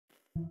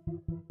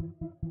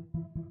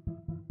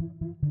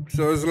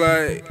So it's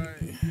like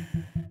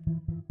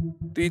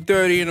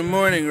 3:30 in the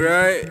morning,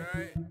 right?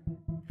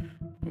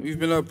 We've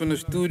been up in the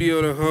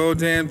studio the whole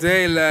damn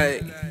day,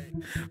 like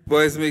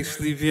boys make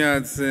sleepy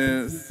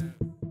nonsense.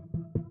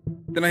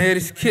 Then I hear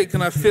this kick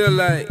and I feel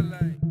like,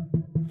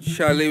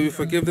 Charlie, we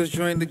forgive this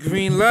joint the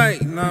green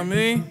light, you know what I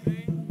mean?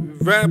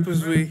 We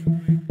rappers, we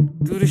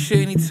do this shit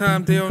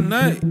anytime, day or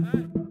night,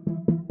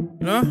 you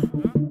know?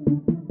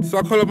 So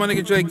I call up my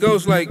nigga J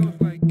Ghost like,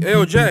 hey,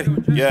 yo, Jay.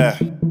 Yeah.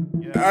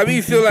 I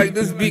really feel like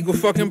this beat will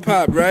fucking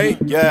pop, right?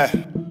 Yeah.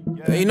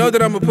 You know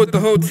that I'm gonna put the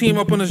whole team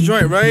up on this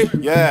joint, right?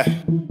 Yeah.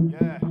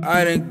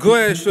 Alright, then go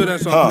ahead and show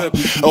that on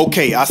clip.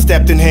 Okay, I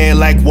stepped in here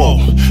like whoa,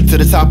 to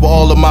the top of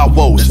all of my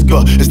woes.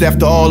 It's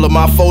after all of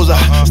my foes.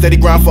 I steady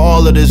grind for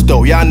all of this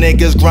dough. Y'all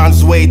niggas grind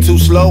is way too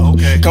slow.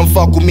 Come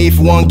fuck with me if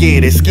you want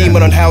get it.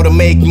 Scheming on how to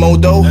make more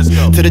dough.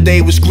 To the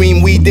day we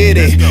scream we did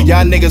it.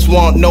 Y'all niggas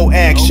want no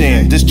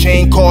action. This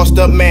chain cost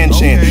a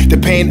mansion. The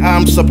pain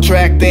I'm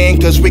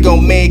subtracting, cause we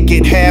gon' make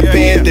it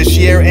happen this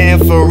year and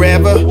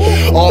forever.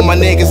 All my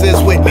niggas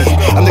is with me.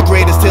 I'm the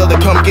greatest till they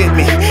come get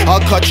me. I'll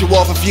cut you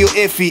off if you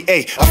iffy.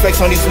 Ayy, I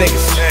flex on these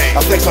niggas.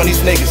 I flex on these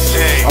niggas.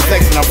 I'm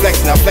flexing, I'm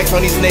flexing, I flex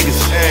on these niggas.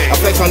 I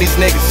flex on these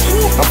niggas.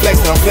 I'm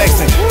flexing, I'm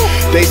flexing.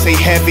 They say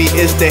heavy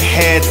is the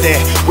head that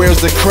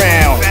wears the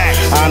crown.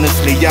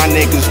 Honestly, y'all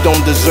niggas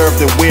don't deserve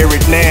to wear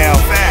it now.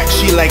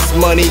 She likes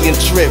money and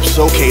trips,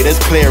 okay, that's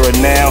clearer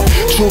now.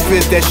 Truth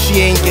is that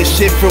she ain't get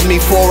shit from me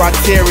before I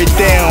tear it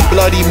down.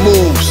 Bloody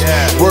moves,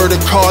 word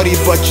of Cardi,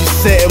 but you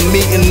said I'm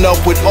meeting up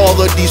with all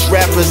of these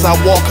rappers. I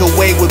walk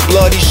away with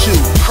bloody shoes.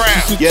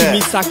 Yeah.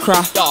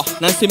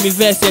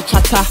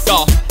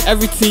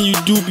 Everything you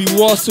do be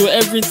war, so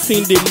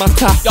everything they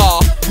matter.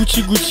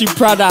 Gucci Gucci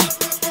Prada,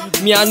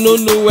 me I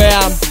don't know where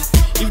I'm.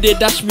 If they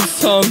dash me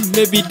some,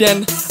 maybe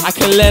then I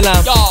can learn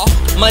them.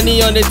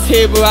 Money on the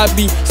table, I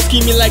be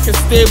scheming like a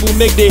stable.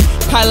 Make they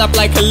pile up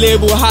like a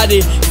label, how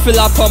they fill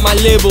up on my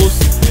labels.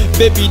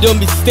 Baby, don't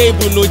be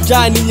stable, no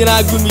Johnny, you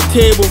know, give me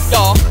table.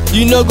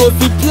 You know, go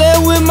if you play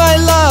with my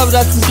love,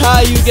 that is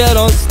how you get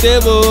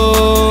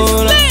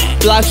unstable.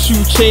 Black shoe,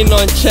 chain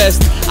on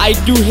chest, I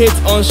do hit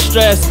on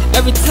stress.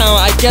 Every time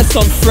I get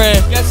some friend,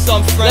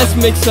 let's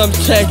make some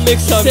check.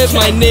 Say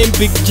my name,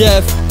 Big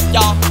Jeff.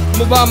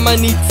 Mobile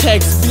money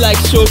text, be like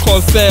show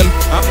confirm.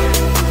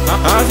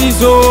 I see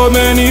so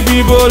many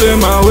people in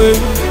my way,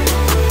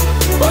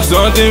 but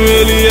something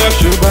really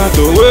extra about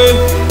the way.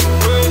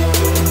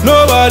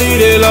 Nobody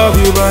they love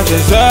you but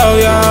yourself,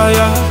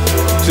 yeah.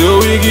 So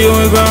we keep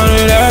on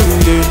grinding every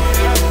day.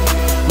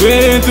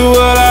 Been through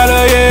a lot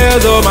of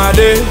years of my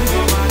day.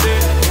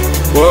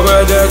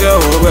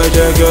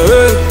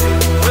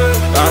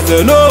 I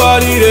said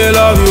nobody they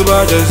love you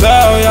but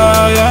yourself,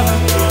 yeah.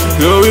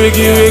 So we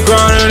keep it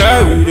grinding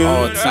every day.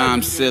 All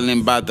time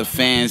ceiling by the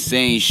fans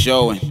ain't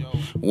showing.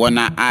 When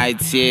I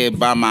tear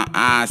by my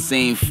eyes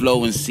ain't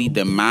flowing. See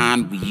the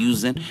mind we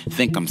using,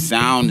 think I'm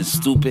sounding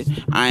stupid.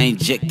 I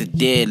inject the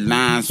dead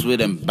lines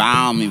with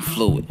embalming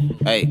fluid.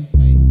 Hey,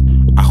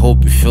 I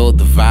hope you feel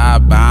the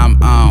vibe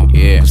I'm on.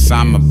 Yeah, cause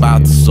I'm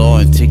about to soar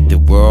and take the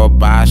world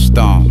by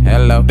storm.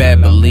 Hello,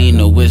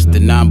 Bebelino is the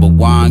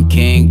 #1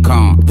 King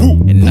Kong.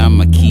 And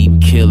I'ma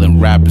keep killing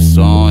rappers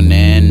on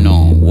and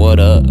on. What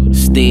up?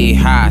 Stay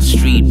high,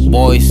 street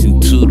boys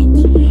and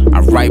toodles. I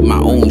write my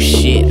own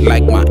shit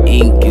like my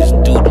ink is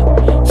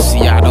doodle.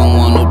 See, I don't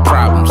want no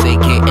problems,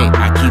 aka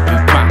I keep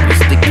it poppin'.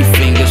 Sticky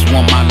fingers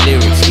want my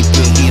lyrics, keep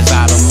your hands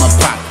out of my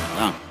pocket.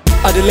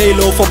 I did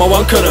Laylow for my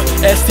one cutter.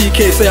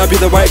 STK say I be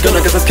the right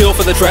gunner, cause I skill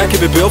for the track,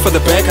 keep it built for the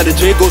back. Had the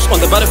G.I.O.G.O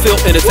on the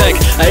battlefield in the tank.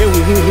 I ain't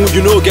who,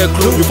 you know get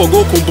clue. You for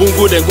go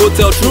kumbungu, then go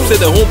tell truth.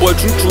 Say the homeboy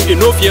true, you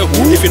know fear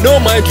who. If you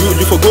know my Jew,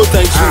 you for go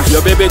thank you.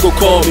 Your baby go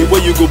call me,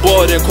 when you go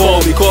bored and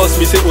call me. Cause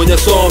me say when you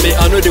saw me,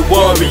 I know they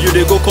worry. You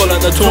they go call on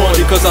the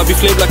Tony, cause I be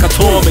flamed like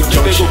atomic. Your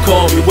baby go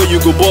call me, when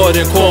you go bored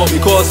and call me.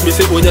 Cause me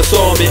say when you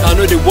saw me, I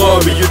know they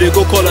worry. You they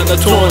go call on the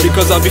Tony,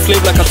 cause I be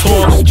flamed like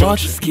atomic.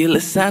 Skill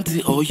Asante,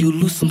 or you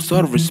lose some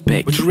sort of respect.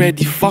 But you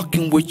ready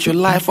fucking with your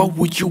life, or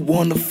would you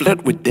wanna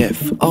flirt with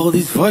death? All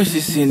these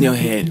voices in your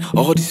head,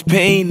 all this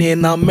pain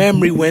in our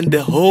memory. When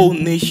the whole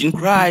nation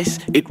cries,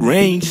 it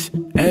rains.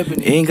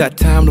 Ebony ain't got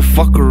time to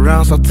fuck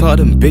around, so I tell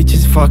them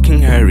bitches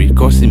fucking hurry.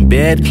 Cause in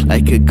bed,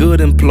 like a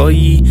good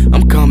employee,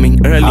 I'm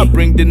coming early. I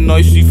bring the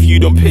noise if you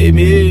don't pay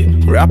me.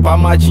 Rap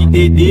on my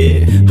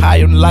GDD,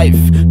 high on life,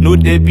 no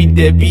Debbie,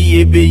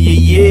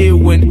 yeah.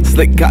 When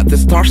Slick got the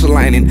stars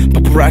aligning,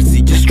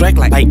 paparazzi just strike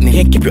like lightning.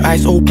 Can't keep your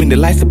eyes open, the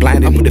lights are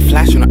blinding. I put the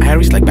flash on the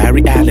iris like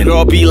Barry Allen.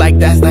 Girl be like,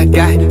 that's that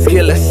guy.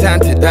 Skill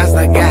Asante, that's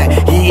that guy.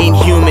 He ain't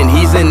human,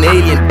 he's an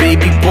alien,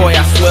 baby boy,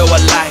 I swear I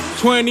lie.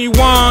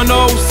 21,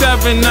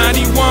 07,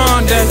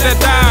 91, that's that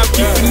time.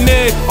 Keeping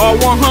it all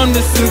 100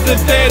 since the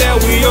day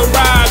that we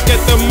arrived. Get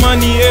the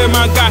money, yeah,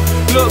 my guy.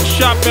 Look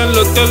sharp and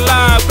look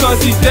alive, cause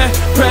he's that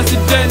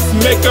presidents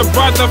make a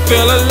brother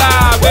feel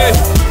alive, eh?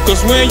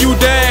 Cause when you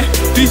die,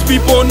 these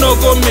people no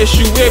go miss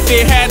you. If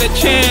they had a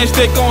chance,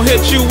 they gon'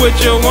 hit you with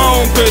your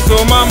own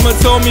pistol. Mama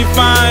told me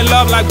find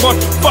love, like what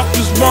the fuck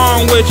is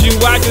wrong with you?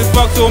 I just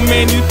fuck so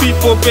many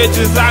people,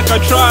 bitches, I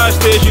got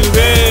trust issues,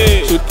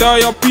 hey. So tell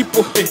your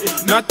people,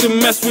 not to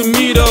mess with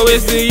me though.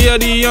 It's the year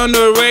the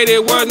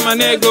underrated was my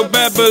nigga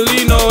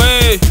Bebelino,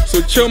 hey.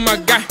 So chill my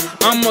guy,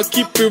 I'ma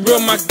keep it real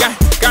my guy.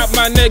 Got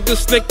my nigga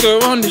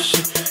Slicker on this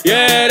shit,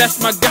 yeah,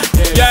 that's my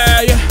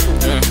guy, yeah.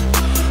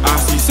 I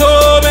see so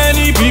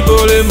many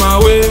people in my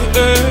way,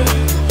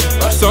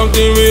 but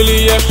something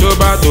really extra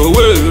about the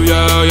will,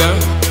 yeah.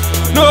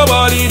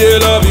 Nobody they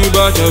love you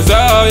but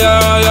yourself,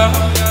 yeah.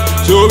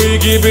 So we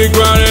keep it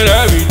grinding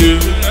every day.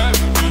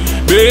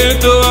 Been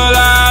through a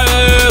lot,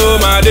 oh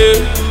my day.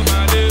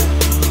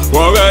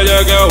 What where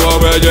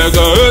you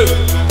go, hey.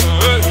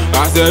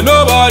 I said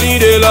nobody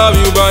they love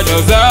you but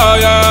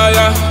yourself,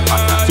 yeah.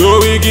 So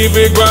we keep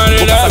it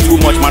grinding every day. Too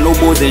much man, no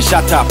boys and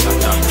shut up.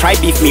 Try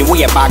beef me,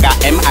 we a bagger,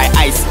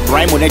 M.I.I.S.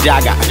 Rhyme on a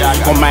jagger.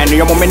 Combine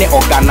your moment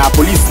organa,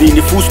 police in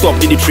the full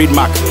stop, in the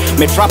trademark.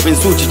 Me trap in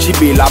Suchi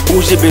Chibi, La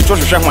Bouche,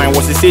 Joshua Shahwan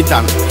was a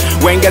Satan.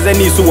 When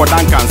Gazani Su or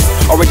Duncans,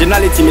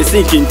 originality me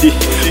sinking tea.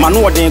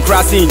 Manu then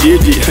crossing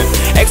JD.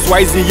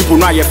 XYZ, you put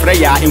now your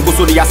Freya, and go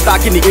so they are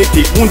stuck in the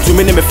 80. To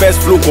me, me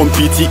first flow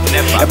compete.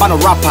 A ban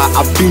of rapper,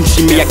 a binch,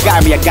 me a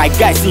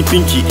guy, see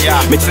pinky.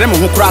 Me tell them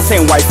who cross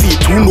and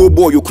YC, two no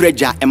boy, you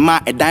creja, and ma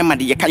a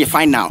diamond, you can't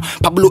find now.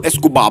 Pablo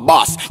Escobar,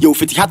 boss, you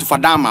fit to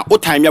Fadama, o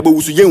time ya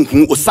busu yen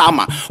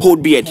Osama,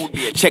 hold beard,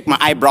 check my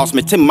eyebrows,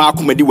 me Tim Mark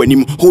comedy when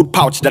him hold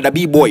pouch that a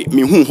B-boy,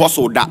 me who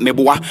hustle that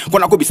meboa,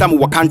 when I go be some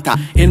wakanta.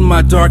 In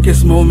my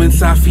darkest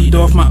moments, I feed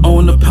off my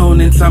own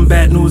opponents. I'm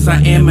bad news, I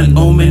am an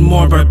omen,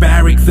 more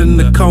barbaric than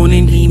the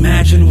Conan.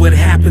 Imagine what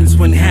happens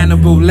when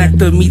Hannibal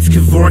Lecter meets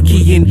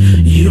Kevorkian.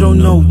 You don't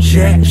know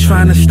Jack,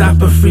 trying to stop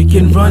a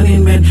freaking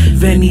running man.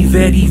 Veni,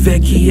 Vedi,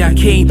 Vecchi, I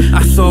came,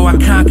 I saw, I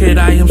conquered.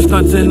 I am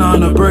stunting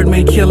on a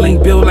Birdman,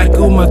 killing Bill like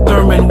Uma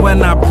Thurman.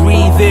 When I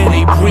breathe in,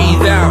 they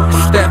breathe out.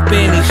 Step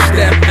in, they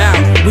step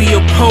out. We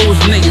oppose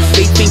niggas,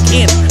 they think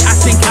in, I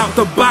think out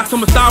the box.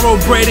 I'm a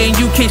thoroughbred and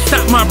you can't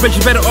stop my bridge.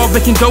 You better off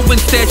making dough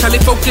instead. Charlie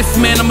focus,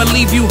 man, I'ma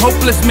leave you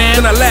hopeless,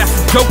 man. And I laugh,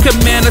 Joker,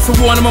 man, that's a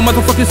warning. I'm a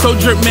motherfucking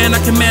soldier, man. I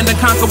command and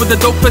conquer with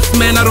the dopest,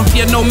 man. I don't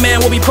fear no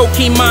man, we'll be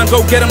Pokemon.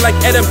 Go get him like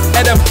Adam.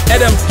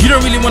 You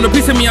don't really want a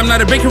piece of me, I'm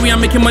not a bakery.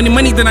 I'm making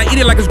money, then I eat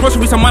it like it's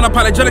groceries. I'm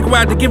unapologetic, where I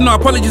had to give no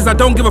apologies. I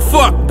don't give a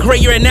fuck.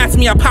 Great, your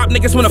anatomy, I pop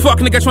niggas wanna fuck.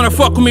 Niggas wanna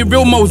fuck with me,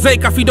 real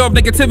mosaic. I feed off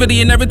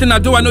negativity and everything I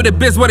do. I know the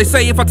biz what they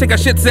say. If I take a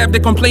shit zap, they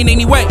complain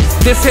anyway.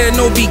 This here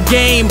no be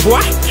game,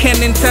 boy. Can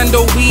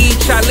Nintendo weed,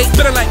 Charlie?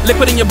 Better like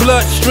liquid in your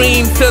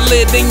bloodstream, feel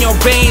it in your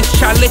veins,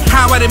 Charlie.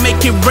 How I did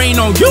make it rain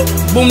on you?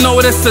 Boom,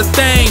 know that's a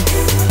thing.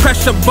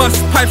 Pressure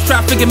bust, pipe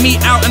strap, figure me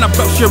out and I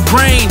bust your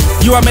brain.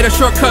 You, I made a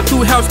shortcut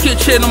through Hell's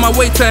Kitchen on my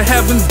way to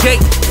Heaven's Gate.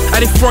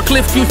 I did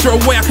forklift you throw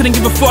away, I couldn't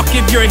give a fuck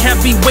if you're a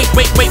heavy weight.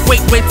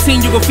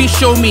 Teen, you go fish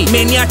show me.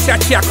 Mania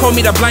chachi, call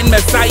me the blind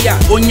messiah.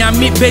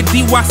 Onyami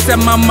bedi wase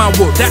mama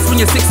wo. That's when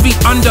you're 6 feet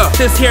under.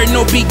 This here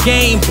no big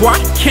game, boy.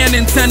 Can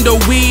Nintendo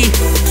weed.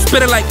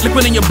 Spit it like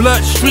liquid in your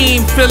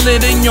bloodstream, feel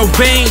it in your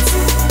veins.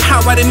 How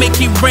I did make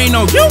it rain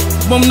on you?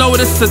 Won't know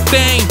it's a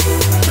thing.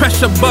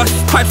 Pressure bust,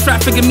 pipe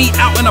strap, figure me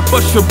out and I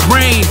bust your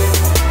brain.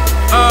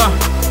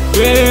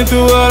 Been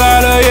through a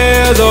lot of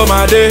years on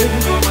my day.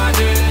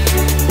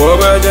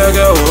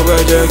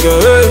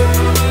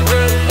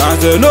 I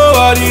said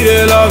nobody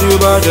they love you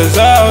but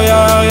yourself,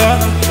 yeah.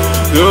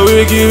 So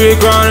we keep it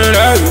grinding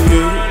every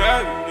day.